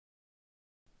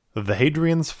The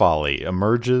Hadrian's Folly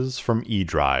emerges from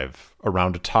E-Drive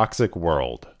around a toxic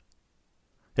world.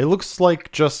 It looks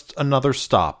like just another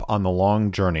stop on the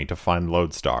long journey to find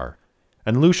Lodestar,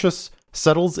 and Lucius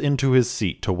settles into his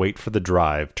seat to wait for the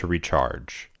drive to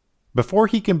recharge. Before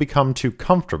he can become too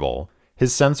comfortable,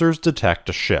 his sensors detect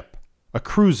a ship, a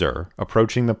cruiser,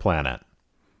 approaching the planet.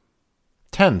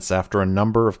 Tense after a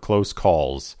number of close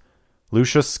calls,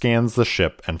 Lucius scans the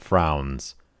ship and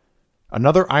frowns.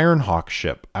 Another Ironhawk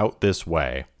ship out this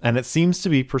way, and it seems to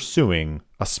be pursuing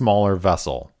a smaller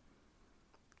vessel.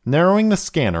 Narrowing the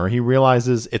scanner, he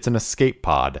realizes it's an escape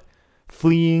pod,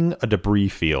 fleeing a debris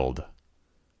field.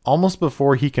 Almost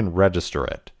before he can register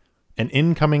it, an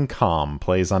incoming comm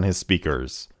plays on his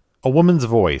speakers, a woman's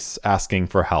voice asking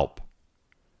for help.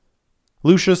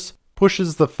 Lucius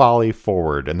pushes the Folly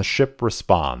forward and the ship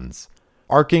responds,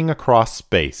 arcing across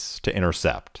space to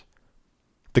intercept.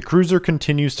 The cruiser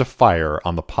continues to fire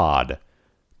on the pod,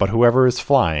 but whoever is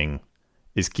flying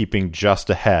is keeping just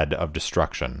ahead of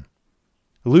destruction.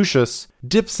 Lucius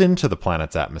dips into the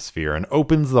planet's atmosphere and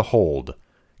opens the hold,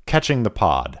 catching the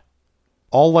pod.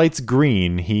 All lights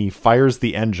green, he fires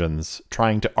the engines,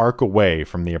 trying to arc away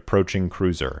from the approaching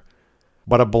cruiser,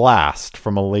 but a blast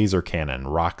from a laser cannon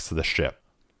rocks the ship.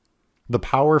 The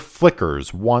power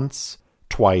flickers once,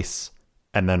 twice,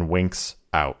 and then winks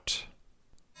out.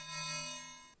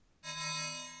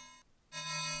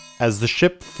 As the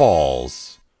ship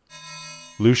falls,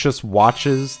 Lucius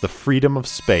watches the freedom of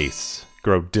space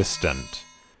grow distant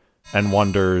and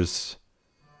wonders,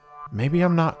 maybe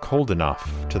I'm not cold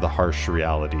enough to the harsh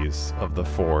realities of the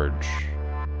Forge.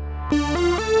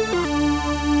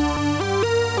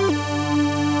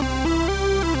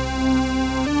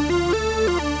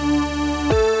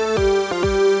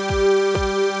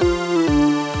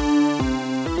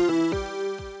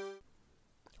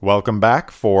 Welcome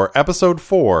back for episode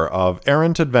 4 of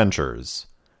Errant Adventures.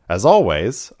 As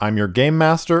always, I'm your game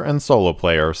master and solo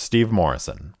player, Steve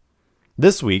Morrison.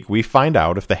 This week, we find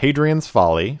out if the Hadrian's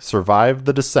Folly survived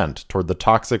the descent toward the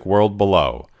toxic world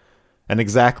below, and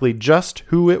exactly just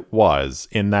who it was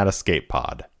in that escape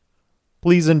pod.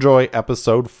 Please enjoy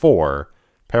episode 4,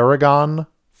 Paragon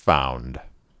Found.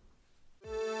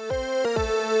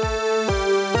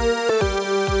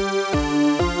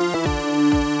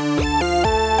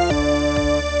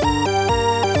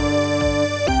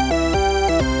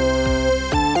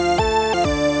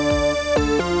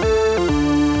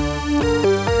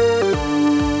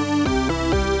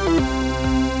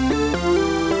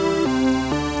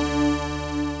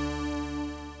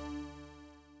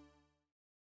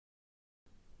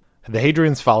 The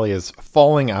Hadrian's Folly is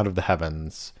falling out of the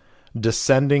heavens,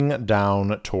 descending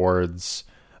down towards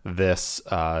this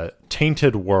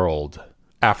tainted world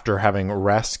after having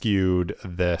rescued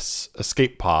this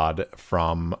escape pod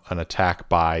from an attack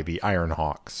by the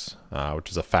Ironhawks, which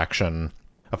is a faction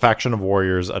of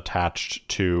warriors attached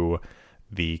to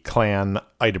the clan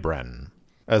Idebren.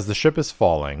 As the ship is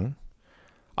falling,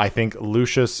 I think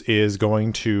Lucius is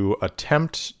going to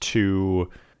attempt to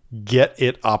get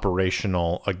it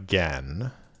operational again.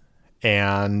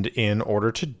 And in order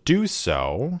to do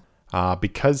so,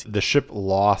 because the ship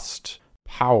lost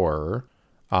power,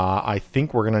 I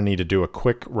think we're going to need to do a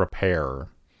quick repair.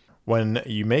 When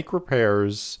you make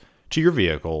repairs to your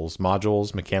vehicles,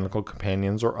 modules, mechanical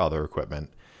companions, or other equipment,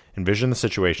 envision the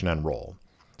situation and roll.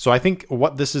 So I think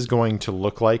what this is going to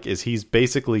look like is he's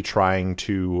basically trying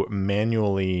to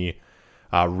manually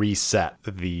reset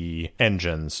the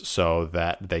engines so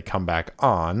that they come back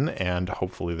on and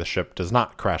hopefully the ship does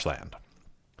not crash land.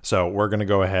 So we're going to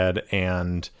go ahead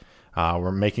and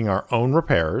we're making our own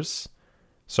repairs.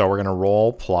 So we're going to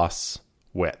roll plus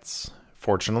wits.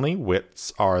 Fortunately,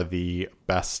 wits are the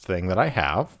best thing that I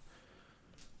have.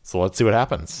 So let's see what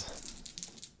happens.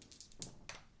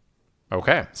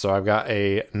 Okay, so I've got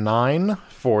a 9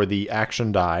 for the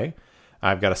action die.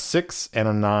 I've got a 6 and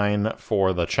a 9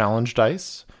 for the challenge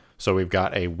dice. So we've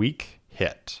got a weak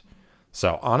hit.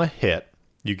 So on a hit,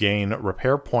 you gain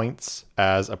repair points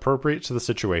as appropriate to the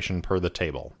situation per the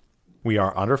table. We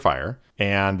are under fire,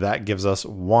 and that gives us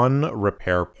 1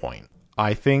 repair point.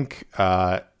 I think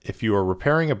if you are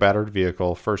repairing a battered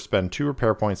vehicle, first spend 2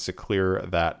 repair points to clear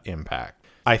that impact.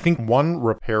 I think 1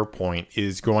 repair point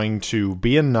is going to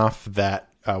be enough that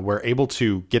we're able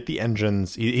to get the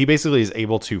engines. He basically is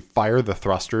able to fire the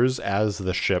thrusters as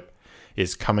the ship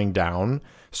is coming down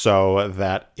so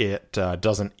that it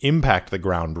doesn't impact the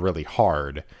ground really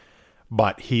hard.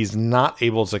 But he's not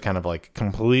able to kind of like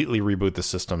completely reboot the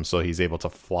system so he's able to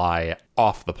fly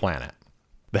off the planet.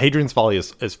 The Hadrian's Folly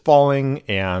is falling,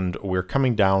 and we're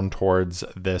coming down towards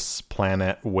this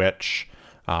planet, which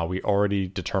we already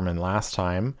determined last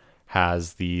time,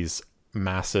 has these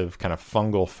massive kind of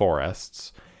fungal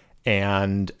forests.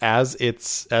 And as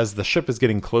the ship is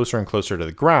getting closer and closer to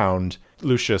the ground,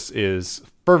 Lucius is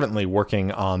fervently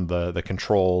working on the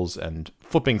controls and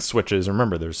flipping switches.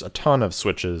 Remember, there's a ton of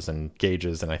switches and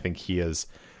gauges, and I think he is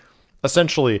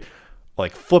essentially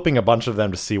like flipping a bunch of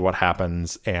them to see what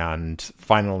happens. And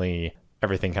finally,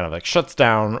 everything kind of like shuts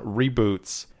down,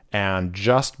 reboots, and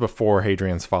just before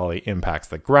Hadrian's Folly impacts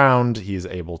the ground, he's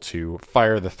able to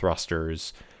fire the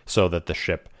thrusters so that the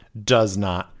ship does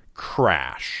not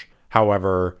crash.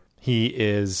 However, he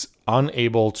is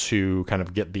unable to kind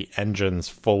of get the engines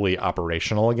fully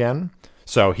operational again.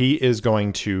 So he is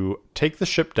going to take the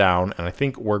ship down, and I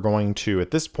think we're going to,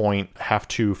 at this point, have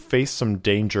to face some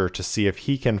danger to see if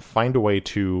he can find a way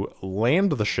to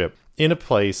land the ship in a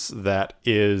place that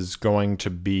is going to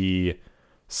be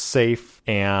safe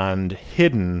and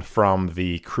hidden from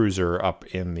the cruiser up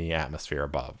in the atmosphere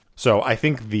above. So I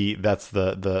think that's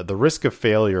the risk of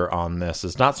failure on this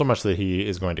is not so much that he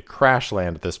is going to crash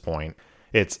land at this point.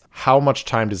 It's how much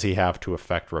time does he have to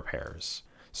effect repairs.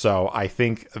 So I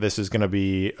think this is going to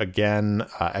be, again,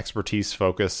 expertise,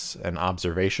 focus, and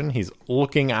observation. He's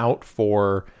looking out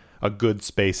for a good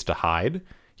space to hide.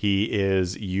 He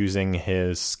is using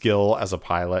his skill as a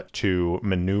pilot to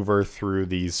maneuver through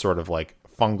these sort of like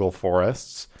fungal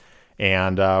forests.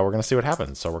 And we're going to see what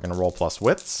happens. So we're going to roll plus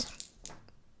wits.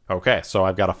 Okay, so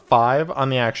I've got a 5 on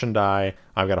the action die.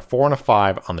 I've got a 4 and a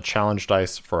 5 on the challenge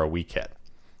dice for a weak hit.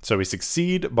 So we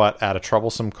succeed, but at a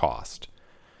troublesome cost.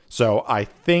 So I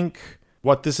think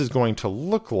what this is going to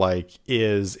look like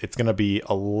is it's going to be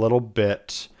a little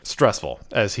bit stressful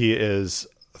as he is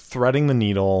threading the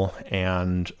needle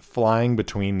and flying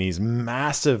between these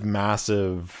massive,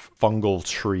 massive fungal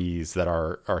trees that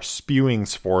are spewing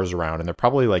spores around, and they're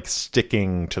probably like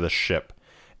sticking to the ship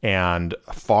and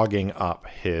fogging up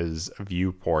his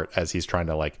viewport as he's trying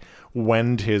to like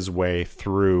wend his way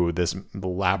through this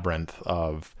labyrinth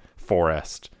of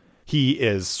forest. He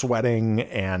is sweating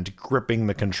and gripping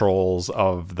the controls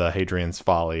of the Hadrian's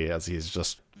Folly as he's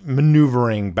just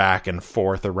maneuvering back and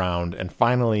forth around. And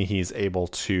finally, he's able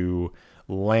to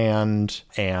land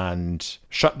and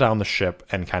shut down the ship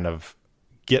and kind of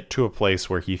get to a place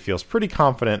where he feels pretty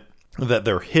confident that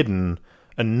they're hidden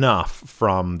enough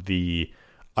from the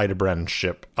Ydebren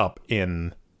ship up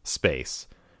in space.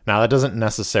 Now, that doesn't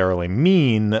necessarily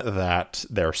mean that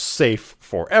they're safe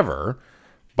forever,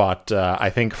 but I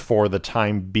think for the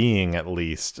time being, at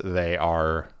least, they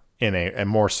are in a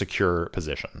more secure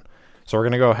position. So we're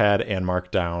going to go ahead and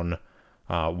mark down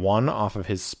 1 off of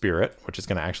his spirit, which is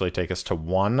going to actually take us to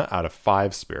 1 out of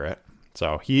 5 spirit.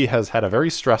 So he has had a very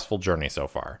stressful journey so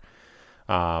far.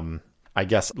 I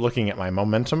guess looking at my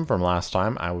momentum from last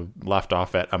time, I left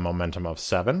off at a momentum of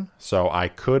 7. So I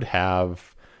could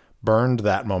have burned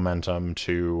that momentum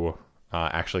to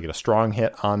actually get a strong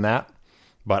hit on that.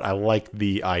 But I like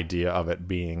the idea of it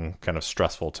being kind of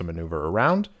stressful to maneuver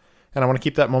around. And I want to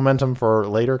keep that momentum for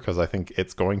later because I think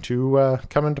it's going to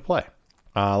come into play.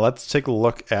 Let's take a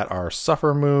look at our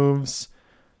suffer moves.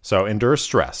 So endure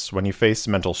stress. When you face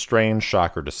mental strain,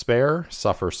 shock, or despair,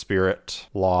 suffer spirit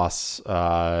loss.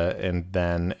 And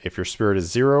then if your spirit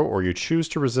is 0 or you choose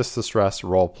to resist the stress,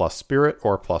 roll plus spirit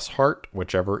or plus heart,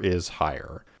 whichever is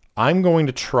higher. I'm going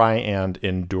to try and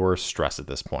endure stress at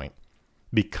this point.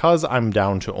 Because I'm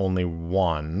down to only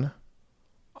 1,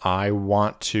 I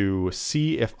want to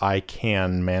see if I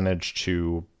can manage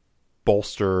to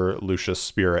bolster Lucius'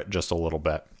 spirit just a little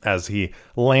bit. As he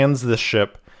lands the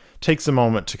ship, takes a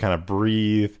moment to kind of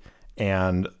breathe,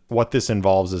 and what this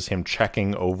involves is him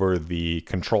checking over the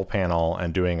control panel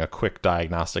and doing a quick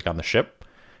diagnostic on the ship.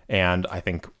 And I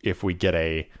think if we get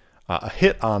a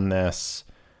hit on this,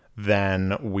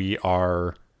 then we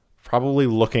are probably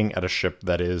looking at a ship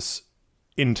that is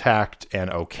intact and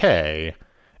okay.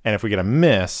 And if we get a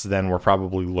miss, then we're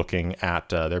probably looking at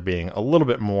there being a little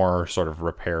bit more sort of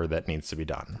repair that needs to be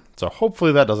done. So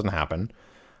hopefully that doesn't happen.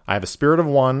 I have a spirit of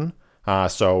 1.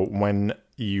 So when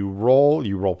you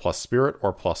roll plus spirit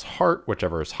or plus heart,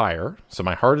 whichever is higher. So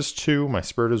my heart is 2, my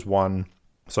spirit is 1.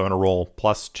 So I'm going to roll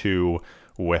plus 2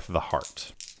 with the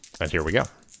heart. And here we go.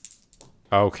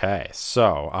 Okay,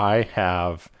 so I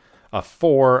have a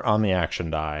 4 on the action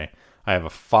die. I have a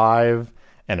 5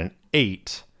 and an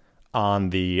 8 on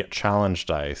the challenge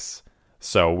dice.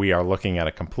 So we are looking at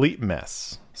a complete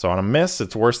miss. So on a miss,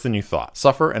 it's worse than you thought.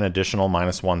 Suffer an additional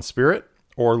 -1 spirit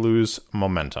or lose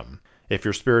momentum. If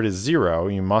your spirit is 0,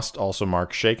 you must also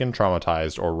mark shaken,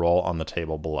 traumatized, or roll on the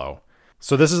table below.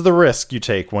 So this is the risk you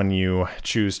take when you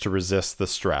choose to resist the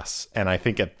stress. And I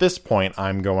think at this point,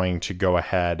 I'm going to go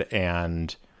ahead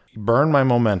and burn my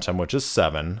momentum, which is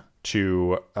 7,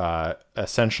 to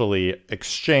essentially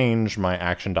exchange my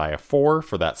action die of 4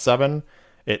 for that 7.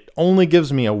 It only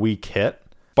gives me a weak hit,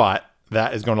 but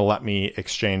that is going to let me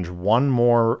exchange 1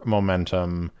 more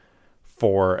momentum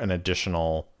for an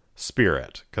additional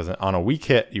spirit. Because on a weak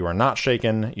hit, you are not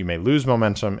shaken. You may lose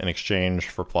momentum in exchange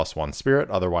for +1 spirit,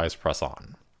 otherwise press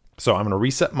on. So I'm going to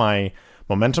reset my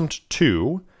momentum to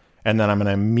 2, and then I'm going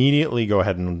to immediately go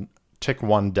ahead and tick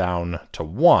 1 down to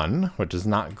 1, which is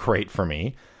not great for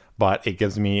me, but it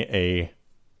gives me a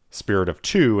spirit of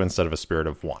 2 instead of a spirit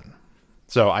of 1.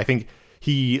 So I think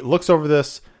he looks over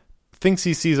this, thinks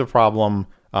he sees a problem,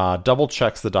 double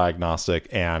checks the diagnostic,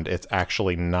 and it's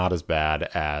actually not as bad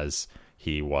as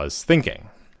he was thinking.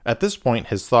 At this point,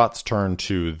 his thoughts turn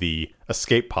to the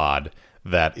escape pod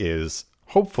that is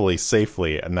hopefully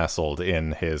safely nestled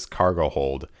in his cargo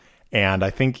hold, and I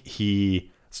think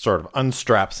he sort of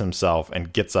unstraps himself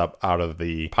and gets up out of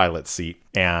the pilot seat,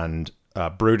 and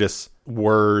Brutus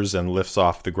whirs and lifts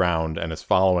off the ground and is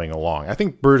following along. I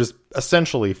think Brutus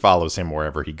essentially follows him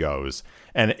wherever he goes,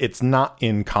 and it's not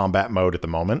in combat mode at the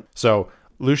moment. So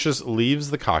Lucius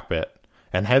leaves the cockpit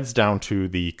and heads down to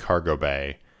the cargo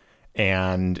bay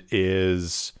and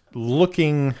is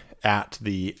looking at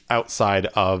the outside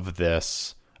of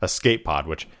this escape pod,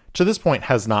 which to this point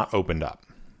has not opened up.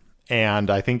 And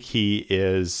I think he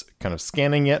is kind of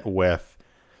scanning it with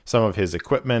some of his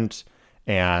equipment,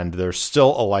 and there's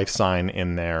still a life sign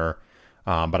in there,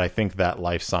 but I think that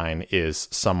life sign is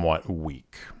somewhat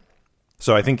weak.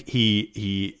 So I think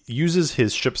he uses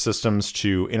his ship systems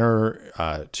to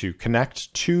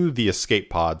connect to the escape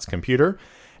pod's computer,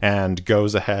 and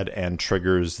goes ahead and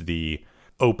triggers the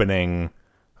opening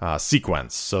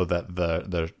sequence so that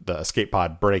the escape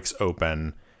pod breaks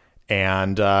open,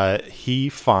 and he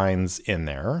finds in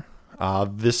there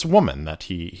this woman that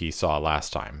he saw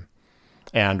last time.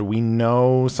 And we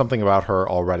know something about her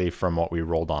already from what we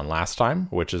rolled on last time,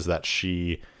 which is that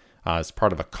she is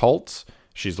part of a cult.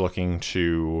 She's looking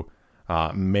to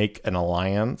make an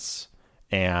alliance,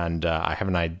 and I have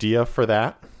an idea for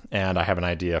that, and I have an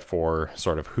idea for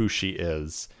sort of who she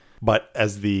is. But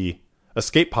as the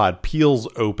escape pod peels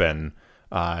open,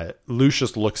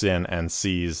 Lucius looks in and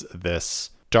sees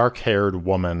this dark-haired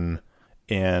woman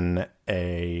in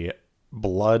a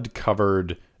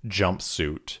blood-covered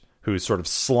jumpsuit who's sort of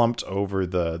slumped over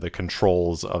the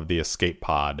controls of the escape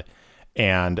pod.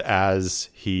 And as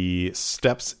he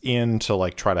steps in to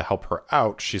like try to help her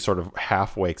out, she sort of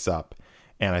half wakes up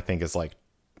and I think is like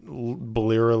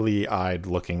blearily eyed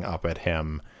looking up at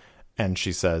him. And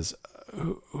she says,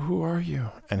 who are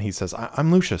you? And he says,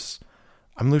 I'm Lucius.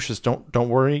 I'm Lucius. Don't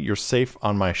worry. You're safe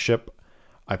on my ship.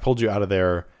 I pulled you out of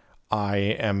there. I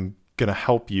am going to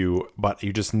help you, but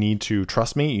you just need to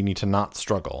trust me. You need to not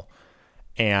struggle.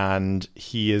 And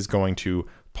he is going to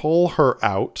pull her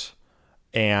out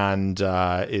and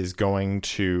is going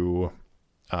to,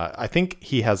 I think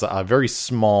he has a very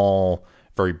small,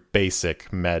 very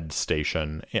basic med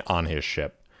station on his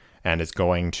ship, and is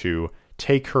going to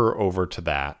take her over to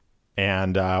that.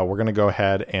 And we're going to go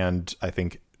ahead and, I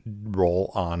think,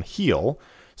 roll on heal.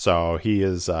 So he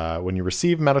is, when you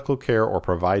receive medical care or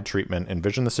provide treatment,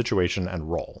 envision the situation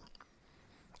and roll.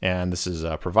 And this is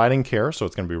providing care, so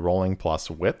it's going to be rolling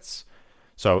plus wits.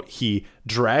 So he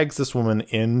drags this woman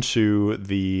into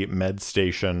the med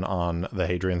station on the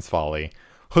Hadrian's Folly,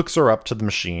 hooks her up to the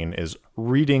machine, is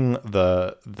reading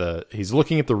he's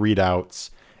looking at the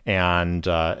readouts and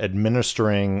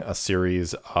administering a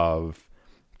series of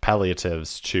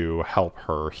palliatives to help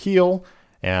her heal.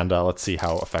 And let's see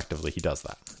how effectively he does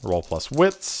that. Roll plus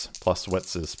wits. Plus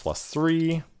wits is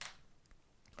 +3.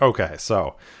 Okay,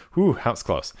 so, that was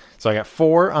close. So I got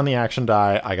 4 on the action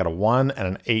die, I got a 1 and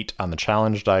an 8 on the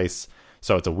challenge dice,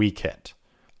 so it's a weak hit.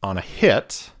 On a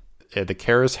hit, the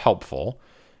care is helpful.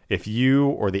 If you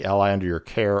or the ally under your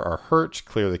care are hurt,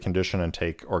 clear the condition and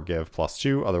take or give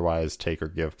 +2, otherwise take or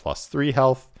give +3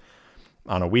 health.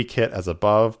 On a weak hit as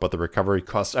above, but the recovery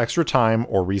costs extra time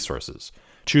or resources.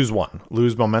 Choose one,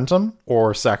 lose momentum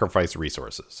or sacrifice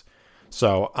resources.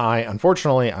 So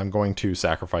unfortunately, I'm going to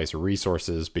sacrifice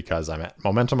resources because I'm at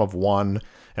momentum of 1.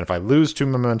 And if I lose 2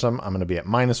 momentum, I'm going to be at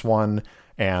 -1.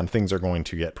 And things are going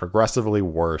to get progressively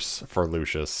worse for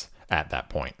Lucius at that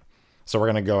point. So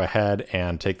we're going to go ahead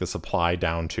and take the supply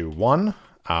down to 1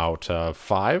 out of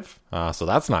 5. So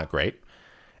that's not great.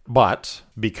 But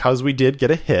because we did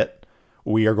get a hit,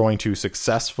 we are going to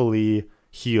successfully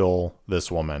heal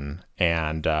this woman.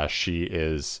 And she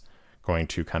is going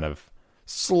to kind of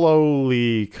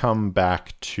slowly come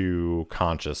back to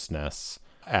consciousness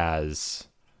as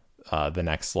the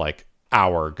next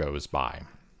hour goes by.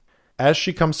 As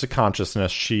she comes to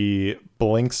consciousness, she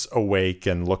blinks awake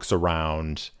and looks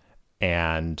around,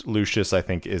 and Lucius, I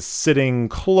think, is sitting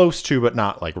close to, but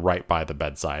not like right by the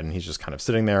bedside. And he's just kind of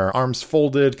sitting there, arms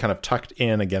folded, kind of tucked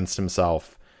in against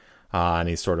himself. And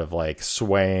he's sort of like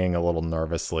swaying a little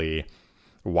nervously,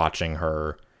 watching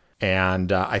her.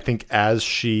 And I think as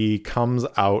she comes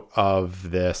out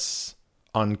of this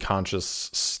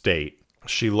unconscious state,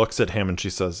 she looks at him and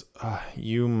she says,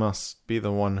 "You must be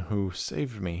the one who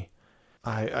saved me.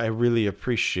 I really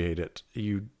appreciate it.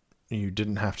 You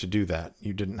didn't have to do that.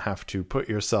 You didn't have to put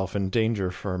yourself in danger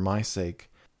for my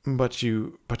sake. But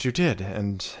you did,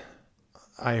 and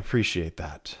I appreciate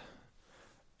that."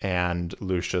 And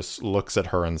Lucius looks at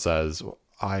her and says,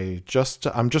 I'm just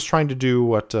trying to do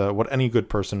what any good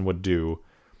person would do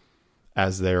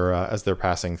as they're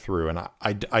passing through. And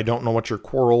I don't know what your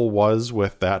quarrel was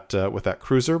with that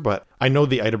cruiser, but I know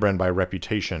the Eidabren by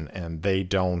reputation, and they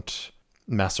don't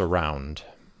mess around.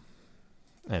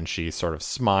 And she sort of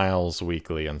smiles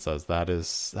weakly and says, that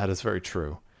is very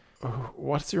true.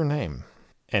 What's your name?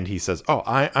 And he says,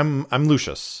 I'm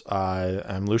Lucius.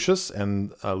 I'm Lucius,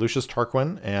 and Lucius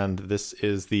Tarquin, and this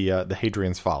is the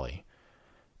Hadrian's Folly.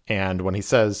 And when he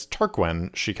says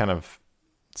Tarquin, she kind of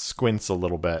squints a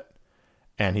little bit,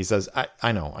 and he says,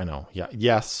 I know. Yeah,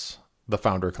 yes, the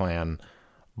Founder clan,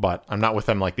 but I'm not with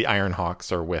them like the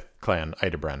Ironhawks or with Clan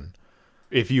Eidabren.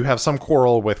 If you have some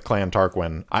quarrel with Clan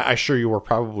Tarquin, I assure you we're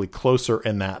probably closer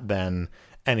in that than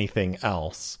anything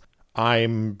else.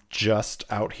 I'm just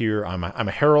out here. I'm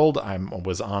a herald. I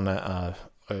was on a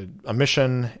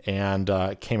mission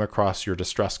and came across your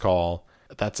distress call.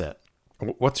 That's it.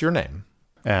 What's your name?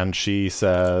 And she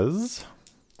says,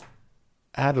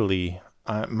 Adelie.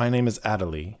 My name is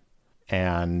Adelie,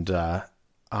 and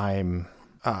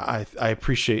I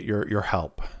appreciate your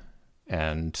help.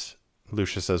 And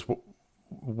Lucius says,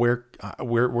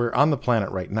 we're on the planet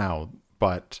right now,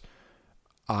 but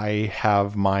I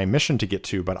have my mission to get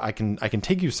to, but I can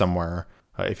take you somewhere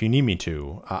if you need me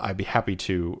to. I'd be happy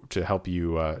to help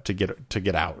you to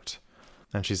get out.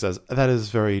 And she says, that is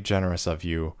very generous of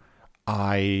you.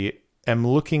 I am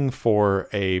looking for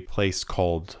a place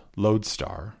called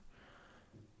Lodestar.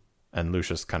 And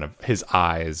Lucius his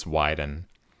eyes widen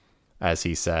as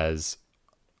he says,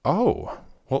 oh,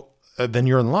 well, then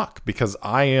you're in luck, because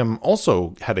I am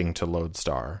also heading to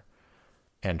Lodestar.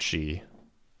 And she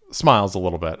smiles a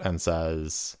little bit and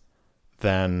says,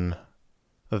 then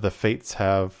the fates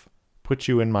have put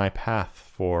you in my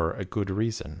path for a good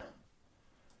reason.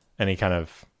 And he kind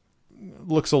of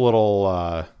looks a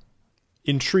little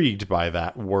intrigued by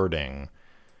that wording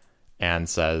and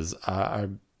says,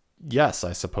 yes,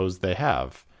 I suppose they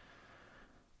have.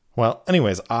 Well,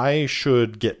 anyways, I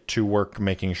should get to work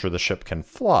making sure the ship can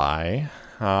fly.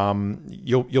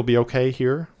 You'll be okay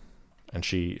here? And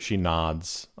she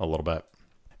nods a little bit.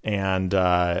 And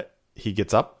he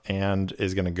gets up and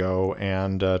is going to go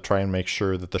and try and make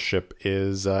sure that the ship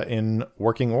is in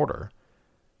working order.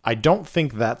 I don't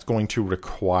think that's going to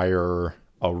require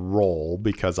a roll,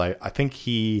 because I think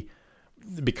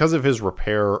because of his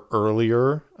repair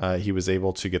earlier, he was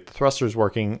able to get the thrusters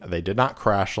working. They did not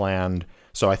crash land.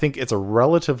 So I think it's a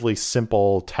relatively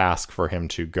simple task for him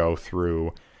to go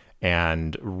through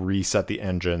and reset the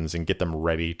engines and get them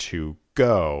ready to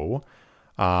go.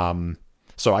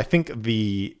 So I think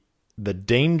the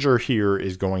danger here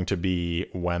is going to be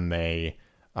when they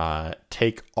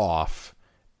take off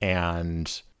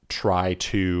and try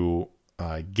to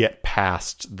get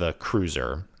past the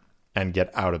cruiser and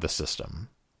get out of the system.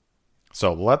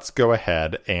 So let's go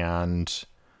ahead and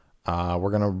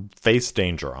we're going to face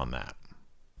danger on that.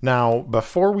 Now,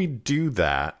 before we do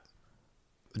that,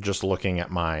 just looking at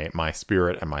my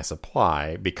spirit and my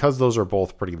supply, because those are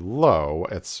both pretty low,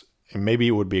 maybe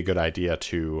it would be a good idea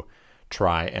to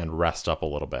try and rest up a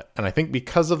little bit. And I think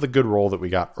because of the good roll that we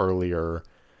got earlier,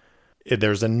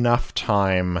 there's enough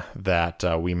time that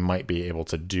we might be able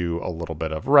to do a little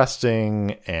bit of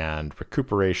resting and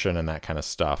recuperation and that kind of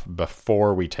stuff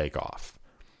before we take off.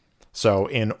 So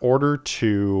in order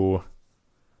to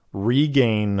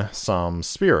regain some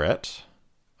spirit,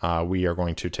 we are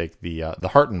going to take the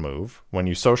Hearten move. When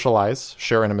you socialize,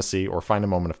 share intimacy, or find a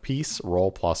moment of peace,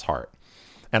 roll plus heart.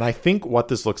 And I think what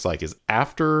this looks like is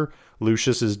after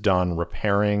Lucius is done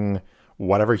repairing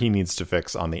whatever he needs to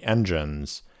fix on the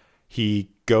engines,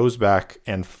 he goes back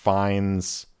and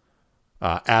finds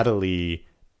Adelie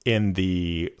in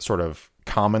the sort of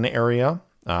common area,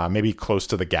 maybe close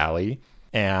to the galley,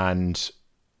 and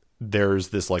there's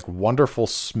this like wonderful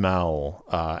smell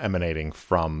emanating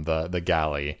from the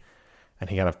galley, and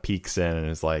he kind of peeks in and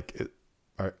is like,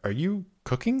 are you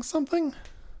cooking something?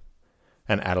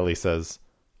 And Adelie says,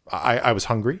 I was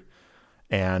hungry,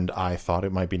 and I thought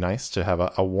it might be nice to have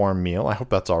a warm meal. I hope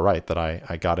that's all right that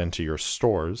I got into your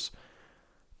stores.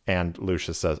 And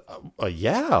Lucius says,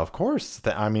 yeah, of course.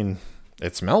 I mean,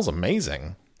 it smells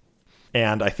amazing.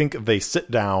 And I think they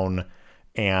sit down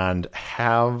and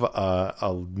have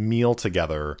a meal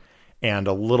together and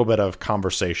a little bit of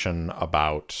conversation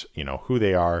about, who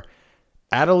they are.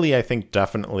 Adelie, I think,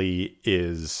 definitely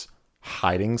is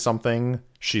hiding something.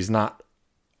 She's not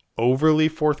overly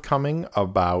forthcoming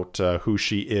about who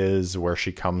she is, where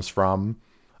she comes from,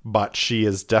 but she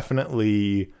is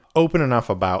definitely open enough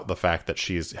about the fact that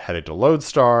she's headed to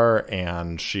Lodestar,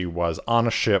 and she was on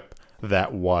a ship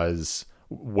that was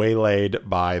waylaid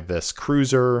by this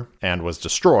cruiser and was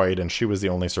destroyed, and she was the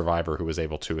only survivor who was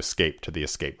able to escape to the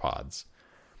escape pods.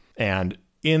 And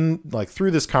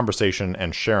through this conversation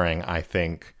and sharing, I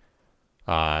think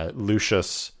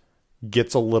Lucius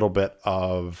gets a little bit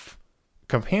of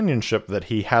companionship that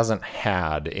he hasn't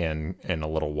had in a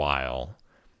little while.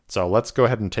 So let's go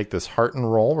ahead and take this heart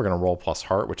and roll. We're going to roll plus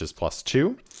heart, which is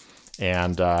 +2.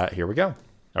 And here we go.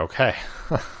 Okay.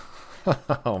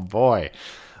 Oh, boy.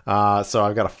 So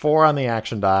I've got a 4 on the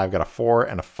action die. I've got a 4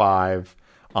 and a 5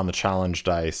 on the challenge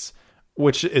dice,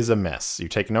 which is a miss. You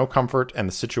take no comfort and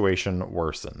the situation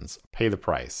worsens. Pay the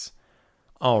price.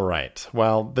 All right.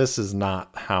 Well, this is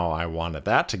not how I wanted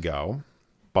that to go,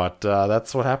 but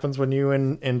that's what happens when you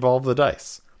involve the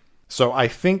dice. So I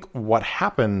think what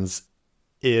happens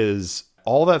is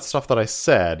all that stuff that I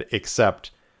said, except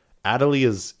Adelie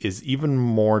is even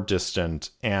more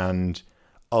distant and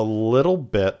a little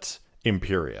bit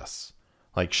imperious.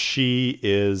 Like, she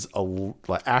is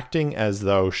acting as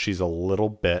though she's a little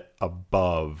bit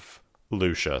above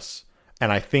Lucius.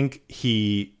 And I think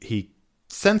he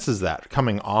senses that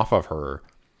coming off of her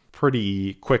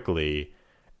pretty quickly.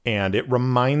 And it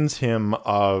reminds him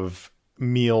of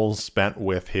meals spent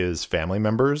with his family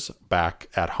members back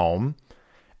at home.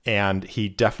 And he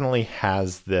definitely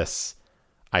has this,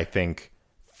 I think,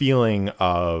 feeling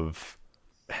of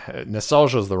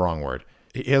nostalgia is the wrong word.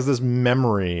 He has this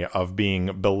memory of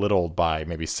being belittled by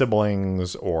maybe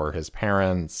siblings or his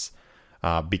parents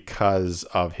because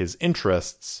of his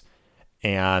interests.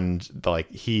 And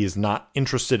he's not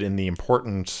interested in the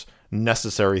important,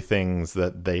 necessary things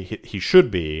that he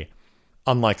should be,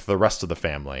 unlike the rest of the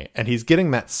family. And he's getting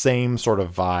that same sort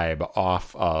of vibe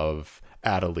off of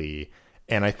Adelie.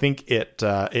 And I think it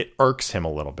irks him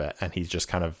a little bit. And he's just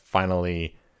kind of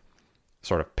finally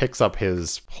sort of picks up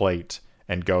his plate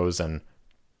and goes and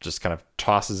just kind of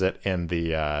tosses it in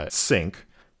the sink.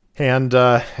 And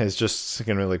is just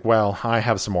going to be like, well, I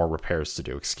have some more repairs to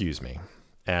do. Excuse me.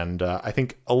 And I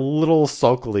think a little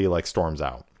sulkily storms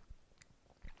out.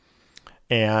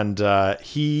 And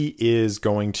he is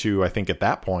going to, I think at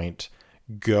that point,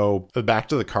 go back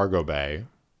to the cargo bay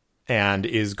and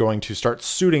is going to start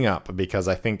suiting up, because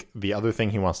I think the other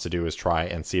thing he wants to do is try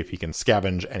and see if he can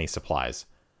scavenge any supplies.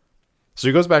 So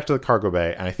he goes back to the cargo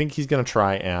bay, and I think he's going to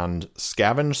try and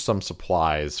scavenge some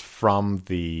supplies from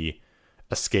the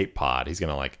escape pod. He's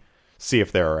going to see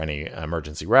if there are any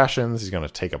emergency rations. He's going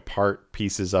to take apart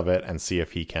pieces of it and see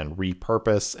if he can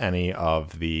repurpose any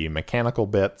of the mechanical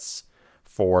bits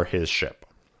for his ship.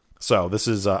 So this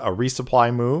is a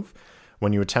resupply move.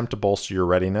 When you attempt to bolster your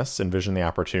readiness, envision the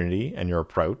opportunity and your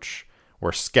approach.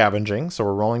 We're scavenging, so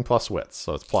we're rolling plus wits.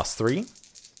 So it's +3.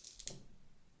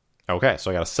 Okay,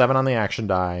 so I got a 7 on the action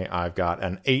die. I've got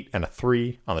an 8 and a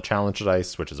 3 on the challenge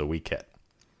dice, which is a weak hit.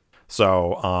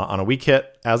 So on a weak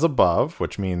hit, as above,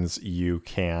 which means you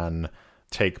can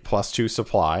take +2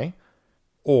 supply,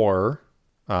 or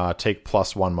take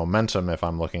 +1 momentum if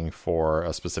I'm looking for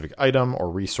a specific item or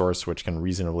resource which can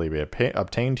reasonably be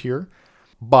obtained here.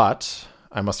 But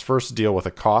I must first deal with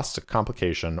a cost, a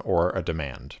complication, or a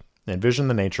demand. Envision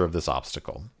the nature of this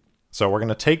obstacle. So we're going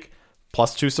to take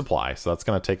 +2 supply, so that's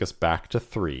going to take us back to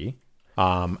 3.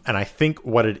 And I think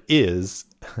what it is,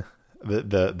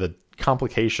 the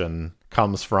complication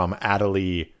comes from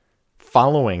Adelie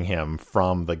following him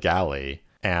from the galley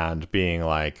and being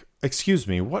like, "Excuse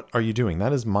me, what are you doing?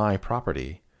 That is my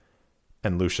property."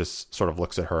 And Lucius sort of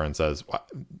looks at her and says,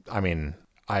 "I mean,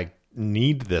 I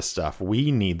need this stuff.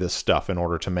 We need this stuff in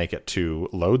order to make it to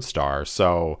Lodestar.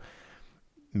 So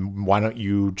why don't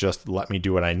you just let me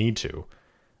do what I need to?"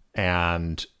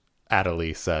 And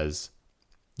Adelie says,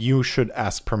 "You should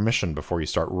ask permission before you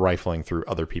start rifling through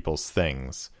other people's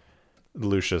things."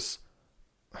 Lucius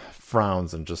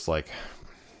frowns and just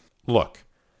 "Look,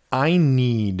 I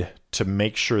need to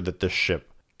make sure that this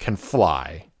ship can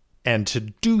fly. And to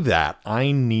do that,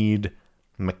 I need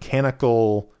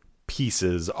mechanical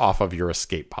pieces off of your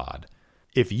escape pod.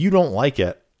 If you don't like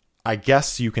it, I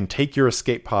guess you can take your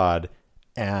escape pod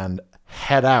and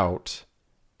head out,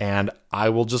 and I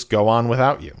will just go on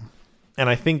without you. And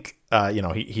I think,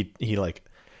 he like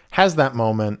has that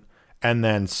moment and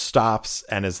then stops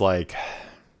and is like,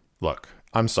 look,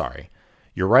 I'm sorry.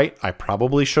 You're right. I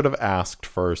probably should have asked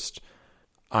first.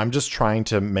 I'm just trying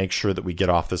to make sure that we get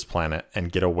off this planet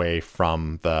and get away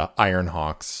from the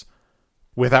Ironhawks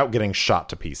without getting shot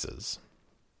to pieces.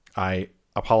 I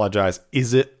apologize.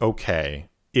 Is it okay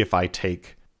if I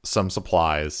take some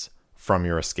supplies from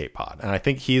your escape pod? And I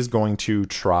think he's going to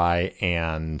try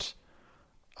and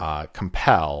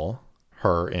compel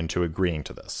her into agreeing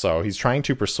to this. So he's trying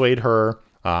to persuade her.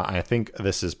 I think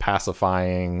this is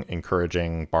pacifying,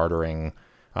 encouraging, bartering.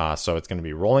 So it's going to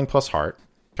be rolling plus heart.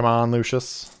 Come on,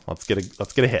 Lucius. Let's get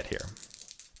a hit here.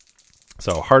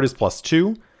 So heart is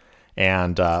 +2,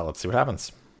 and let's see what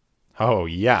happens. Oh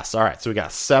yes, all right. So we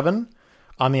got 7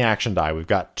 on the action die. We've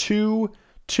got 2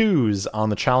 2s on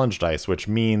the challenge dice, which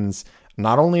means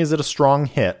not only is it a strong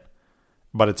hit,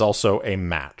 but it's also a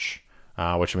match,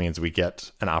 which means we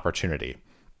get an opportunity.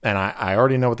 And I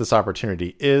already know what this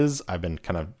opportunity is. I've been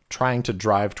kind of trying to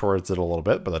drive towards it a little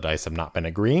bit, but the dice have not been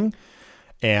agreeing.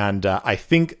 And I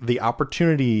think the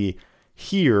opportunity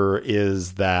here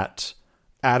is that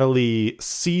Adelie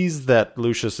sees that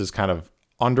Lucius is kind of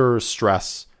under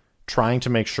stress, trying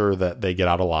to make sure that they get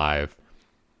out alive.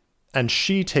 And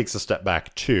she takes a step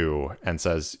back too and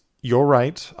says, "You're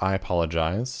right. I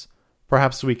apologize.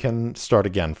 Perhaps we can start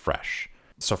again fresh."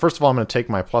 So first of all, I'm going to take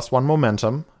my +1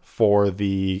 momentum for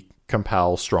the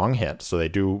compel strong hit. So they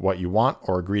do what you want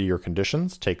or agree to your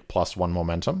conditions. Take +1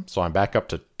 momentum. So I'm back up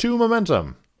to 2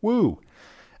 momentum. Woo!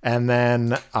 And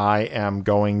then I am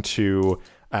going to,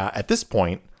 at this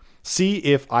point, see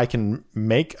if I can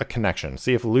make a connection.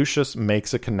 See if Lucius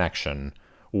makes a connection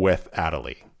with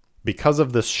Adelie. Because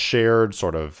of this shared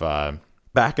sort of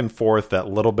back and forth, that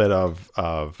little bit of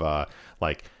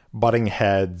like butting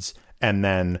heads, and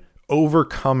then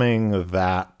overcoming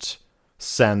that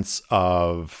sense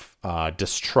of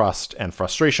distrust and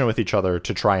frustration with each other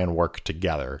to try and work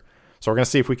together. So we're going to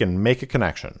see if we can make a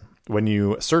connection. When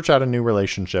you search out a new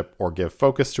relationship or give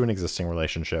focus to an existing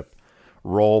relationship,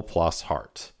 roll plus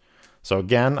heart. So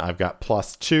again, I've got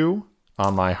 +2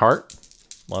 on my heart.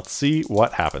 Let's see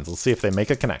what happens. Let's see if they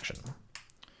make a connection.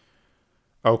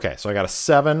 Okay, so I got a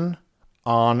 7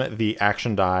 on the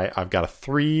action die. I've got a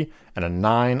 3 and a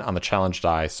 9 on the challenge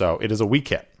die. So it is a weak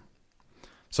hit.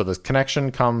 So this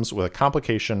connection comes with a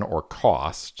complication or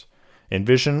cost.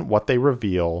 Envision what they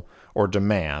reveal or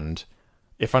demand.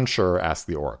 If unsure, ask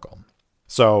the Oracle.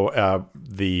 So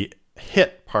the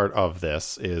hit part of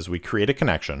this is we create a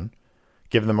connection,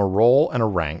 give them a role and a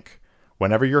rank.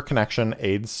 Whenever your connection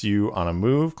aids you on a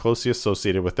move closely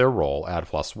associated with their role, add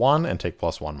 +1 and take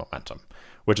 +1 momentum,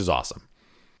 which is awesome.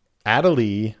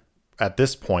 Adelie, at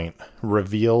this point,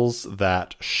 reveals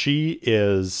that she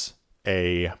is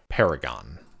a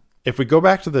paragon. If we go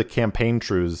back to the campaign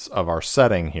truths of our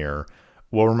setting here,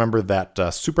 we'll remember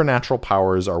that supernatural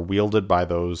powers are wielded by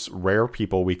those rare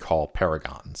people we call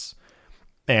paragons.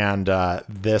 And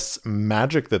this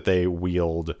magic that they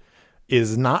wield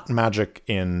is not magic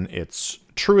in its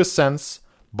truest sense,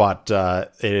 but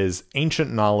it is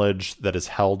ancient knowledge that is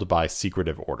held by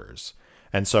secretive orders.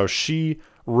 And so she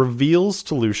reveals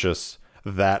to Lucius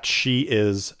that she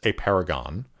is a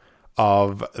paragon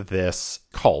of this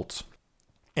cult,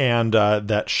 and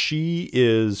that she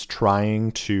is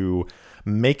trying to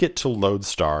make it to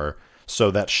Lodestar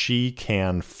so that she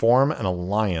can form an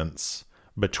alliance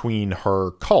between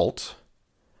her cult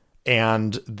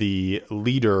and the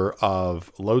leader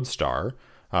of Lodestar,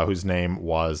 whose name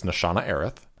was Nashana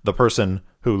Aerith, the person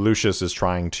who Lucius is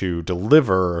trying to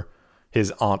deliver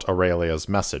his Aunt Aurelia's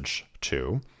message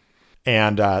to,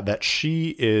 and that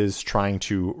she is trying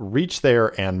to reach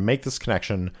there and make this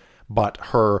connection, but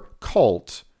her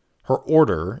cult, her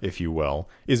order, if you will,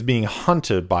 is being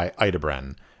hunted by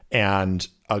Idebren, and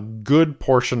a good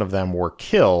portion of them were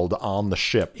killed on the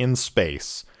ship in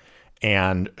space,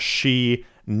 and she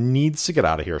needs to get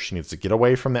out of here. She needs to get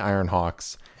away from the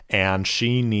Ironhawks, and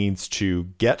she needs to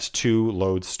get to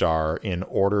Lodestar in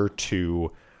order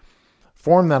to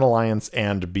form that alliance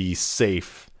and be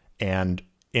safe. And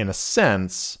in a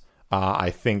sense, I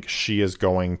think she is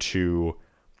going to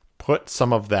put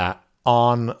some of that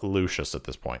on Lucius at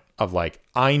this point, of like,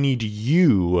 I need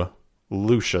you,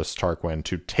 Lucius Tarquin,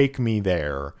 to take me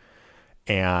there.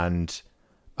 And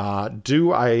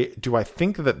do I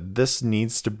think that this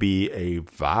needs to be a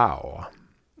vow?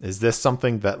 Is this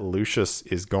something that Lucius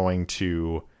is going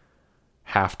to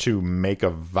have to make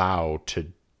a vow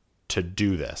to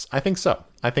do this? I think so.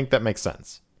 I think that makes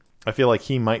sense. I feel like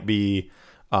he might be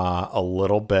a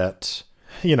little bit,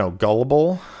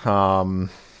 gullible,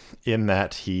 in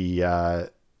that he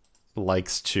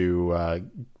likes to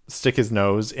stick his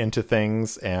nose into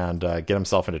things and get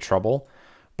himself into trouble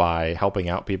by helping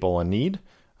out people in need.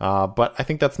 But I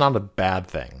think that's not a bad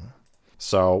thing.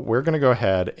 So we're going to go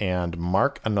ahead and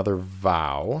mark another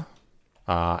vow.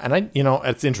 And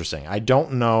it's interesting. I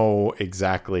don't know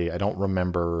exactly. I don't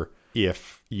remember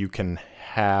if you can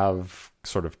have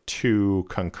sort of two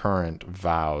concurrent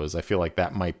vows. I feel like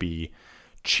that might be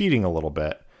cheating a little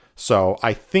bit. So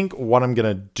I think what I'm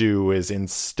going to do is,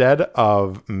 instead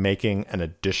of making an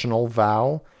additional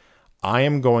vow, I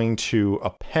am going to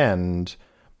append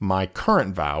my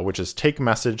current vow, which is take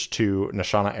message to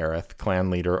Nashana Aerith, clan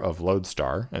leader of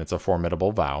Lodestar, and it's a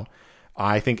formidable vow.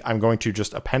 I think I'm going to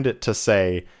just append it to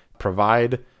say,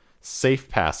 provide safe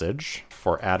passage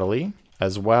for Adelie,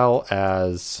 as well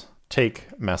as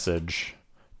take message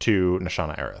to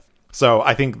Nashana Aerith. So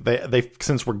I think they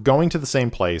since we're going to the same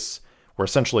place, we're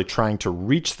essentially trying to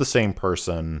reach the same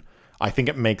person. I think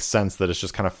it makes sense that it's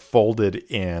just kind of folded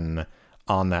in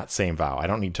on that same vow. I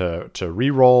don't need to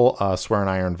re-roll a Swear an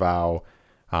Iron vow.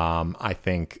 I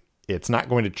think it's not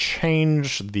going to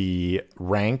change the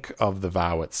rank of the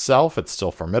vow itself. It's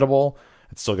still formidable.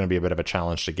 It's still going to be a bit of a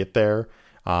challenge to get there.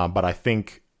 But I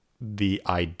think the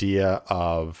idea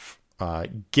of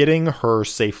getting her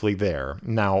safely there.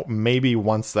 Now, maybe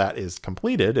once that is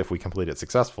completed, if we complete it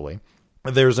successfully,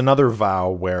 there's another vow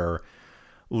where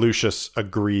Lucius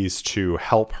agrees to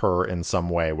help her in some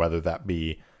way, whether that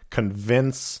be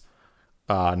convince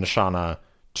Nashana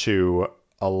to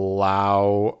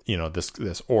allow,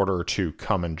 this order to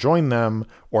come and join them,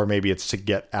 or maybe it's to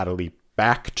get Adelie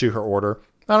back to her order.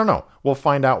 I don't know. We'll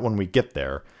find out when we get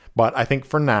there. But I think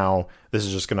for now, this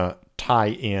is just going to tie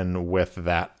in with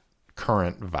that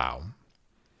current vow.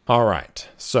 All right.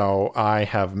 So I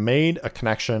have made a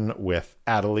connection with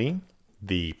Adelie,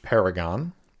 the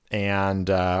Paragon, and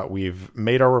we've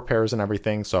made our repairs and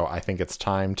everything. So I think it's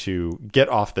time to get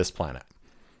off this planet.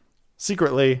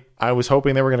 Secretly, I was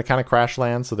hoping they were going to kind of crash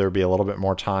land, so there would be a little bit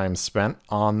more time spent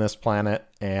on this planet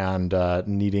and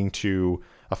needing to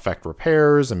affect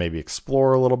repairs and maybe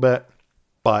explore a little bit.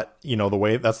 But,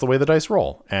 that's the way the dice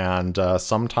roll. And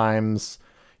sometimes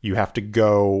you have to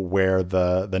go where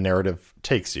the narrative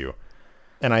takes you.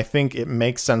 And I think it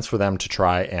makes sense for them to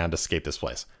try and escape this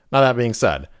place. Now, that being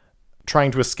said,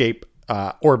 trying to escape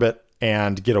orbit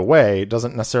and get away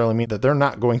doesn't necessarily mean that they're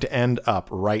not going to end up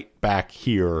right back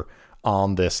here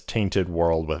on this tainted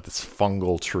world with its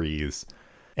fungal trees.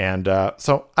 And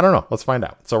so, I don't know. Let's find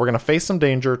out. So we're going to face some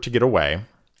danger to get away.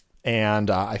 And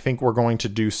I think we're going to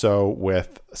do so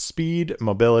with speed,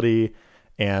 mobility,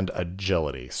 and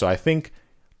agility. So I think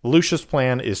Lucius'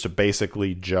 plan is to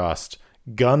basically just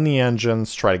gun the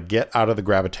engines, try to get out of the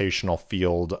gravitational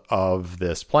field of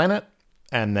this planet,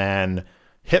 and then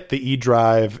hit the E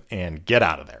drive and get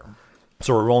out of there.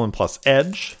 So we're rolling plus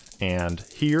edge, and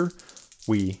here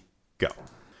we go.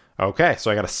 Okay,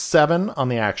 so I got a 7 on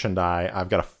the action die. I've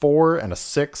got a 4 and a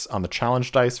 6 on the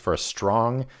challenge dice for a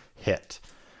strong hit.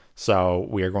 So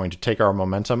we are going to take our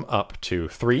momentum up to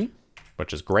 3,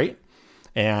 which is great.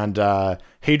 And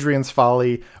Hadrian's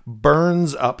Folly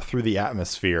burns up through the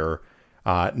atmosphere.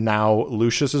 Now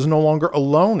Lucius is no longer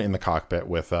alone in the cockpit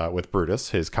with Brutus,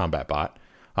 his combat bot.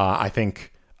 I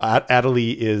think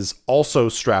Adelie is also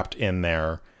strapped in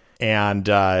there, and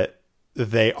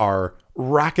they are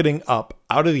rocketing up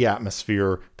out of the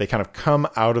atmosphere. They kind of come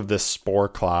out of this spore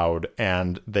cloud,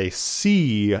 and they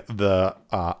see the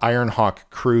Ironhawk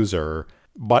cruiser,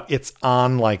 but it's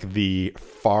on like the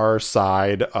far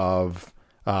side of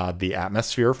the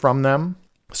atmosphere from them.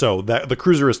 So the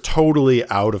cruiser is totally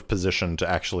out of position to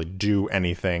actually do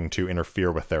anything to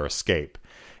interfere with their escape.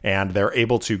 And they're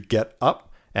able to get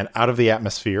up and out of the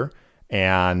atmosphere,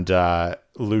 and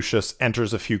Lucius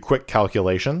enters a few quick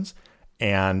calculations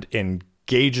and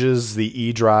engages the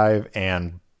E drive,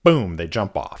 and boom, they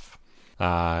jump off.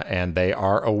 And they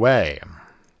are away.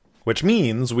 Which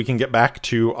means we can get back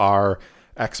to our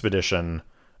expedition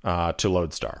to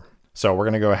Lodestar. So we're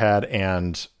going to go ahead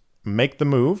and make the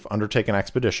move, undertake an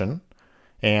expedition,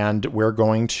 and we're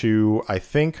going to, I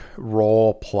think,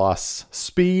 roll plus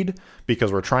speed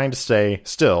because we're trying to stay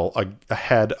still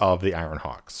ahead of the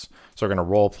Ironhawks. So we're going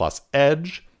to roll plus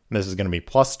edge. This is going to be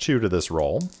plus 2 to this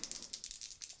roll.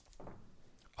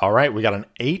 All right, we got an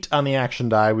 8 on the action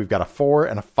die. We've got a 4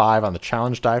 and a 5 on the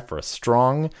challenge die for a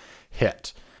strong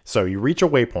hit. So you reach a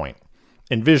waypoint,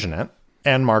 envision it,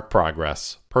 and mark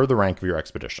progress per the rank of your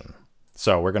expedition.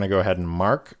 So we're going to go ahead and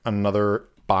mark another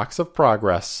box of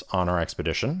progress on our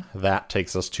expedition. That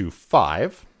takes us to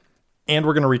 5, and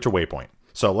we're going to reach a waypoint.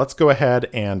 So let's go ahead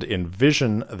and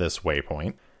envision this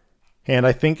waypoint. And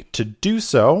I think to do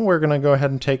so, we're going to go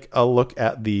ahead and take a look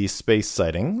at the space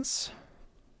sightings.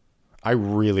 I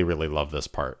really, really love this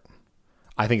part.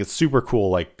 I think it's super cool,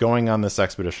 like going on this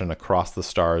expedition across the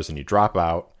stars, and you drop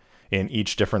out in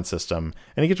each different system,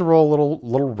 and you get to roll a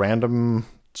little random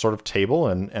sort of table,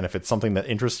 and if it's something that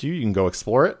interests you, you can go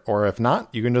explore it, or if not,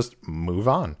 you can just move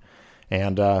on.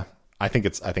 And I think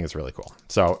it's really cool.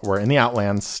 So we're in the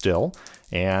Outlands still,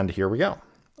 and here we go.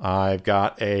 I've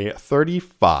got a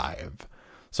 35.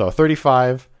 So a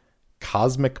 35,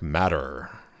 cosmic matter.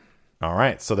 All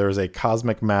right, so there's a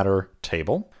cosmic matter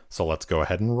table. So let's go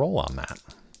ahead and roll on that.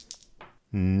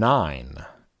 9,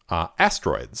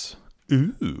 asteroids.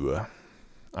 Ooh.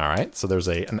 All right, so there's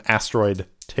an asteroid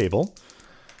table.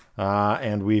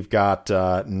 And we've got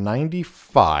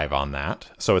 95 on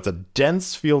that. So it's a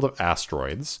dense field of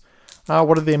asteroids.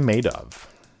 What are they made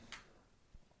of?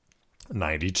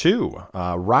 92,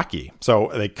 rocky.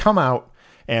 So they come out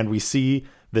and we see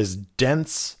this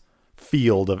dense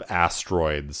field of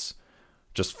asteroids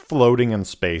just floating in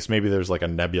space. Maybe there's like a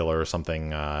nebula or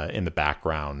something in the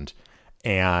background.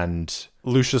 And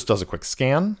Lucius does a quick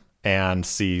scan and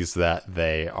sees that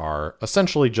they are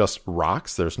essentially just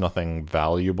rocks. There's nothing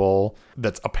valuable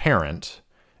that's apparent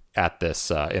at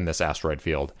this in this asteroid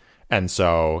field. And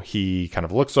so he kind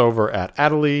of looks over at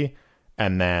Adelie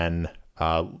and then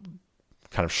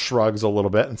kind of shrugs a little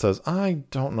bit and says, I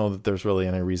don't know that there's really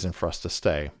any reason for us to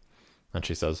stay. And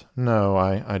she says, no,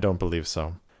 I don't believe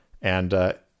so. And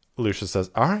Lucius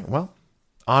says, all right, well,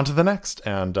 on to the next.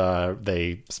 And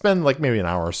they spend like maybe an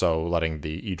hour or so letting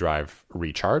the E-Drive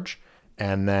recharge.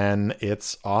 And then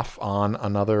it's off on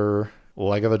another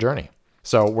leg of the journey.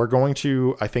 So we're going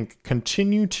to, I think,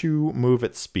 continue to move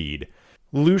at speed.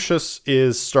 Lucius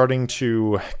is starting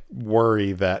to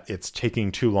worry that it's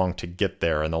taking too long to get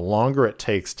there. And the longer it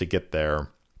takes to get there,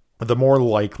 the more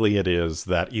likely it is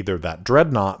that either that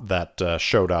dreadnought that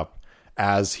showed up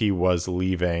as he was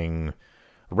leaving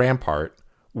Rampart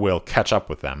will catch up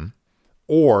with them,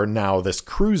 or now this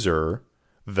cruiser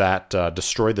that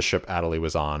destroyed the ship Adelie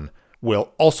was on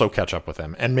will also catch up with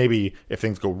him. And maybe if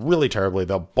things go really terribly,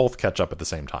 they'll both catch up at the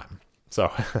same time. So,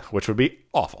 which would be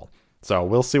awful. So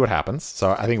we'll see what happens.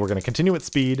 So I think we're going to continue at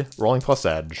speed, rolling plus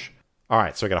edge. All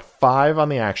right, so I got a 5 on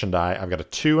the action die. I've got a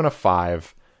 2 and a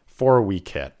 5 for a weak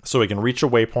hit. So we can reach a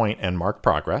waypoint and mark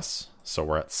progress. So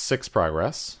we're at 6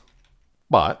 progress,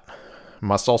 but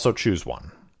must also choose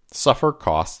one. Suffer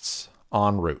costs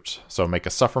en route. So make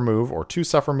a suffer move or 2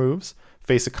 suffer moves.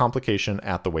 Face a complication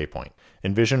at the waypoint.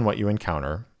 Envision what you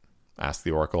encounter. Ask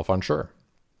the Oracle if unsure.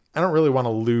 I don't really want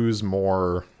to lose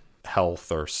more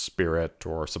health or spirit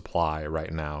or supply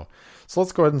right now. So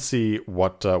let's go ahead and see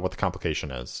what the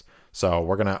complication is. So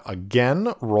we're going to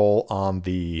again roll on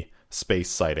the space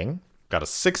sighting. Got a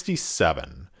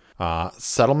 67.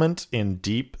 Settlement in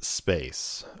deep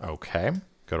space. Okay.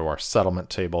 Go to our settlement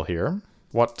table here.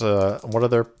 What's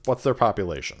their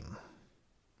population?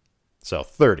 So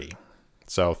 30.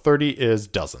 So 30 is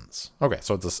dozens. Okay,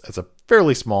 so it's a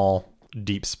fairly small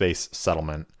deep space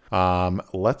settlement.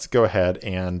 Let's go ahead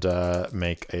and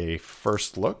make a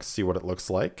first look, see what it looks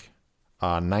like.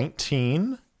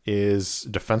 19 is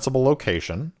defensible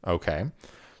location. Okay.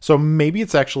 So maybe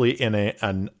it's actually in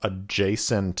an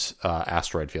adjacent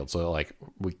asteroid field. So like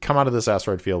we come out of this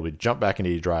asteroid field, we jump back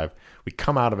into E-Drive, we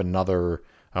come out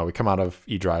of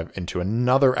E-Drive into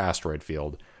another asteroid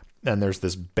field, and there's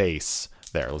this base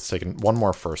there. Let's take one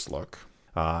more first look.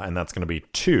 And that's going to be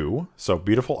 2. So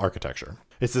beautiful architecture.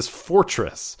 It's this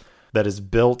fortress that is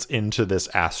built into this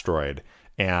asteroid.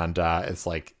 And it's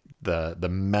like the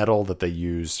metal that they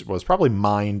used was probably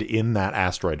mined in that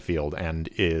asteroid field and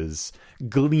is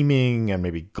gleaming and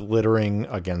maybe glittering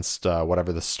against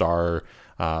whatever the star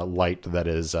light that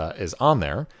is on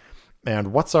there.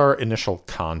 And what's our initial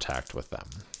contact with them?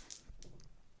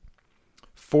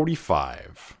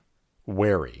 45.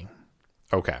 Wary.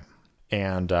 Okay.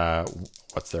 And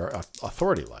what's their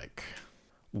authority like?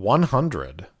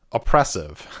 100.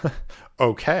 Oppressive.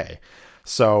 Okay.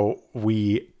 So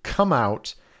we come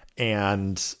out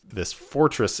and this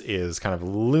fortress is kind of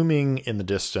looming in the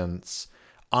distance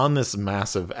on this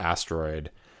massive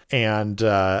asteroid. And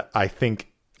I think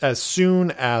as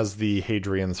soon as the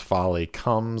Hadrian's Folly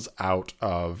comes out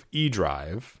of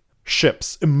E-Drive,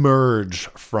 ships emerge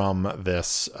from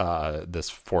this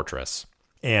fortress.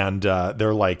 And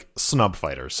they're like snub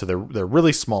fighters. So they're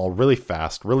really small, really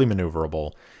fast, really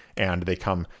maneuverable. And they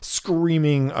come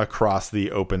screaming across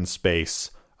the open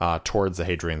space towards the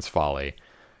Hadrian's Folly.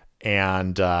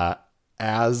 And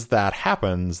as that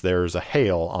happens, there's a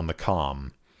hail on the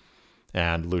comm.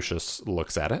 And Lucius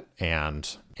looks at it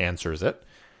and answers it.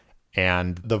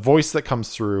 And the voice that comes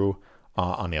through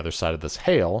on the other side of this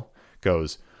hail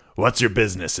goes, "What's your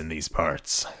business in these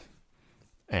parts?"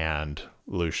 And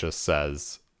Lucius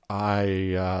says,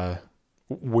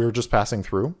 we're just passing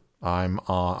through. I'm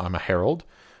a herald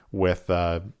with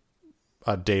a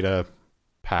data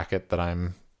packet that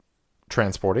I'm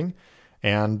transporting,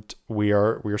 and we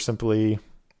are simply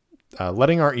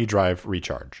letting our E-drive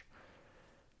recharge.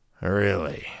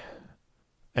 Really?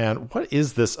 And what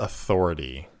is this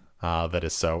authority that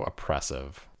is so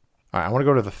oppressive? All right, I want to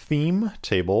go to the theme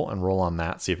table and roll on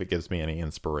that, see if it gives me any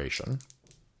inspiration.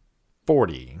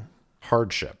 40.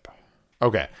 Hardship.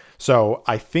 Okay, so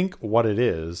I think what it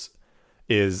is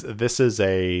this is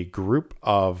a group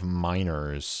of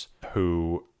miners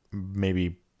who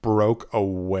maybe broke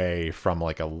away from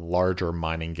like a larger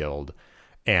mining guild,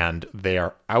 and they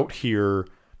are out here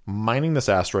mining this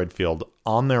asteroid field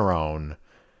on their own.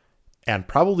 And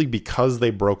probably because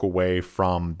they broke away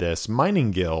from this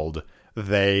mining guild,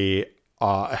 they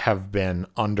have been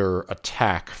under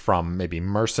attack from maybe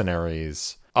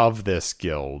mercenaries of this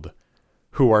guild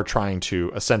who are trying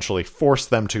to essentially force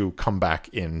them to come back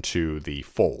into the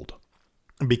fold.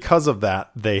 Because of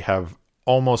that, they have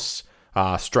almost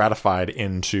stratified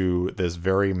into this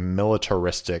very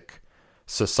militaristic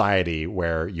society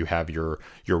where you have your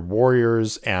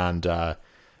warriors, and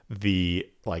the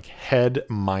like head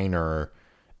miner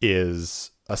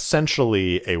is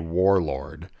essentially a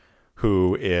warlord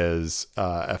who is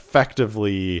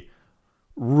effectively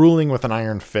ruling with an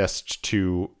iron fist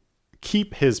to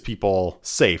keep his people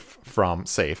safe,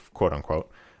 quote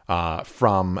unquote,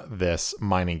 from this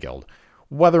mining guild.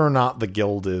 Whether or not the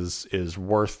guild is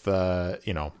worth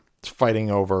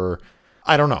fighting over,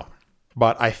 I don't know.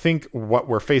 But I think what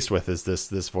we're faced with is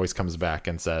this voice comes back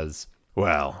and says,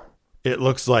 "Well, it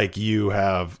looks like you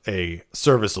have a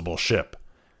serviceable ship,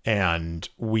 and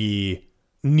we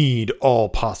need all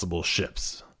possible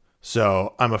ships.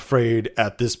 So I'm afraid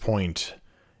at this point,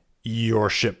 your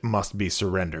ship must be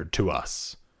surrendered to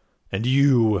us, and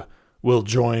you will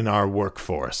join our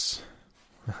workforce."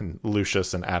 And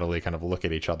Lucius and Adelie kind of look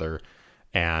at each other,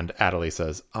 and Adelie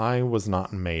says, "I was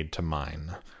not made to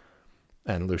mine."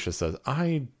 And Lucius says,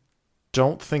 "I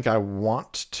don't think I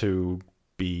want to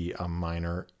be a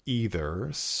miner either,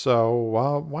 so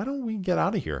why don't we get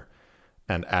out of here?"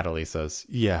 And Adelie says,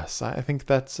 "Yes, I think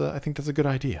that's a good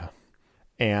idea."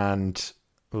 And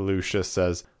Lucius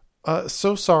says,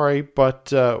 "So sorry,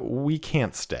 but we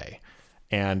can't stay,"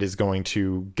 and is going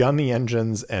to gun the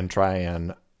engines and try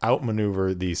and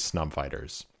outmaneuver these snub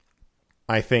fighters.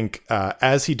 I think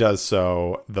as he does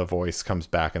so, the voice comes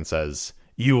back and says,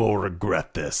 "You will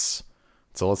regret this."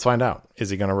 So let's find out. Is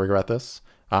he going to regret this?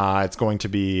 It's going to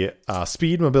be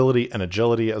speed, mobility, and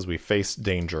agility as we face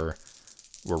danger.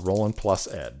 We're rolling plus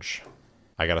edge.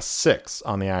 I got a 6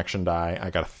 on the action die. I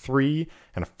got a 3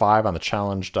 and a 5 on the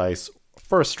challenge dice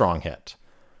for a strong hit.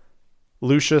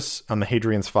 Lucius on the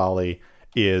Hadrian's Folly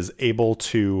is able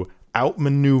to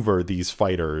outmaneuver these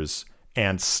fighters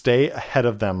and stay ahead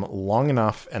of them long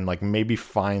enough, and like maybe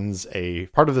finds a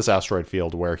part of this asteroid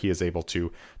field where he is able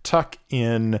to tuck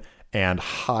in and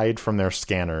hide from their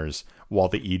scanners while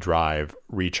the E-drive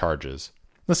recharges.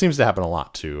 This seems to happen a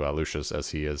lot to Lucius as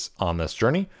he is on this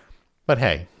journey, but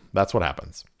hey, that's what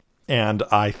happens. And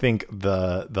I think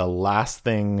the last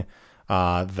thing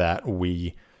that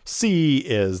we see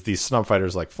is these snub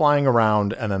fighters like flying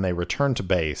around, and then they return to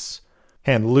base.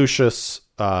 And Lucius,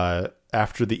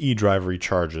 after the E-drive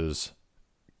recharges,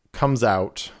 comes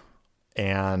out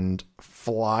and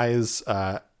flies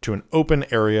to an open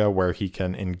area where he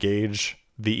can engage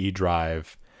the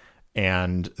E-drive,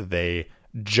 and they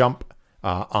jump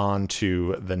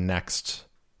onto the next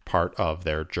part of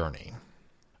their journey.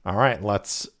 All right,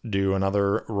 let's do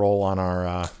another roll on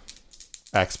our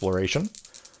exploration.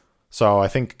 So I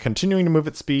think continuing to move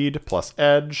at speed plus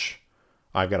edge,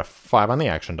 I've got a 5 on the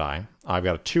action die. I've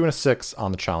got a 2 and a 6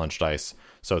 on the challenge dice,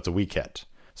 so it's a weak hit.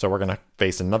 So we're going to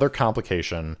face another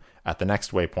complication at the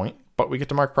next waypoint, but we get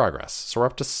to mark progress. So we're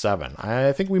up to 7.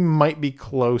 I think we might be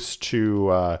close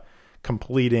to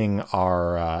completing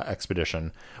our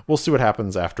expedition. We'll see what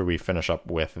happens after we finish up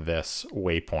with this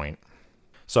waypoint.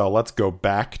 So let's go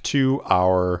back to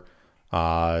our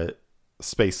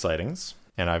space sightings,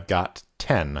 and I've got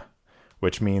 10,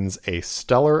 which means a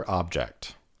stellar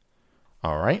object.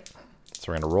 All right,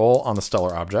 so we're going to roll on the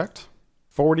stellar object.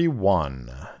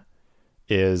 41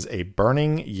 is a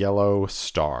burning yellow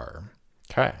star.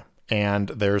 Okay, and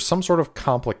there's some sort of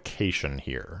complication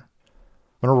here.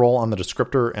 I'm going to roll on the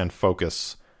descriptor and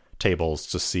focus tables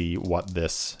to see what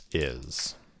this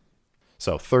is.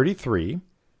 So 33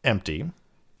 empty.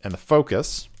 And the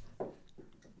focus,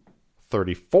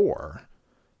 34,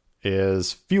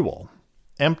 is fuel.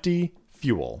 Empty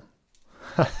fuel.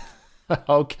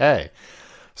 Okay.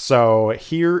 So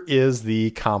here is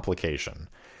the complication.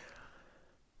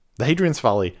 The Hadrian's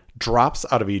Folly drops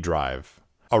out of E-Drive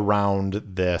around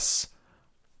this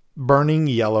burning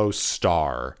yellow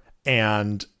star.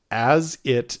 And as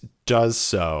it does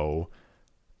so,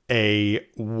 a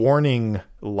warning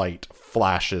light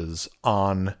flashes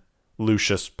on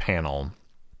Lucius' panel.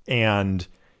 And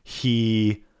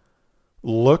he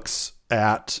looks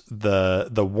at the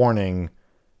warning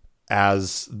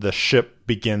as the ship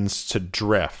begins to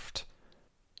drift.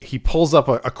 He pulls up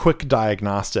a quick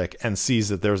diagnostic and sees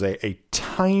that there's a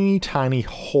tiny, tiny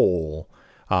hole,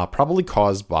 probably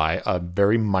caused by a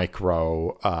very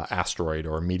micro asteroid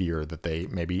or meteor that they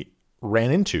maybe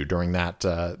ran into during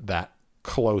that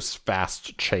close,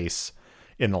 fast chase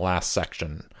in the last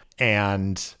section.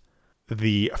 And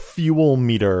the fuel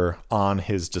meter on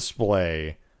his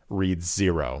display reads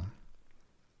 0.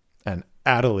 And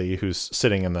Adelie, who's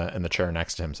sitting in the chair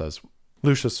next to him, says,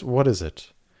 "Lucius, what is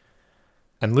it?"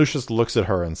 And Lucius looks at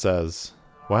her and says,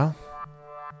 "Well,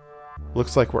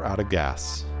 looks like we're out of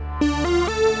gas."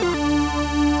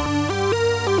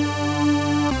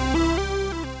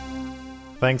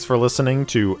 Thanks for listening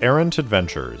to Errant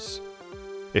Adventures.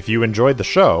 If you enjoyed the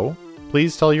show,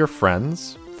 please tell your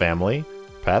friends, family,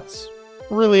 pets,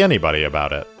 really anybody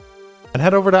about it. And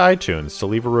head over to iTunes to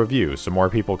leave a review so more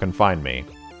people can find me.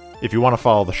 If you want to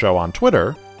follow the show on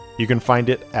Twitter, you can find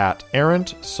it at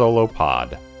Errant Solo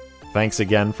Pod. Thanks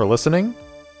again for listening,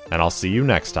 and I'll see you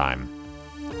next time.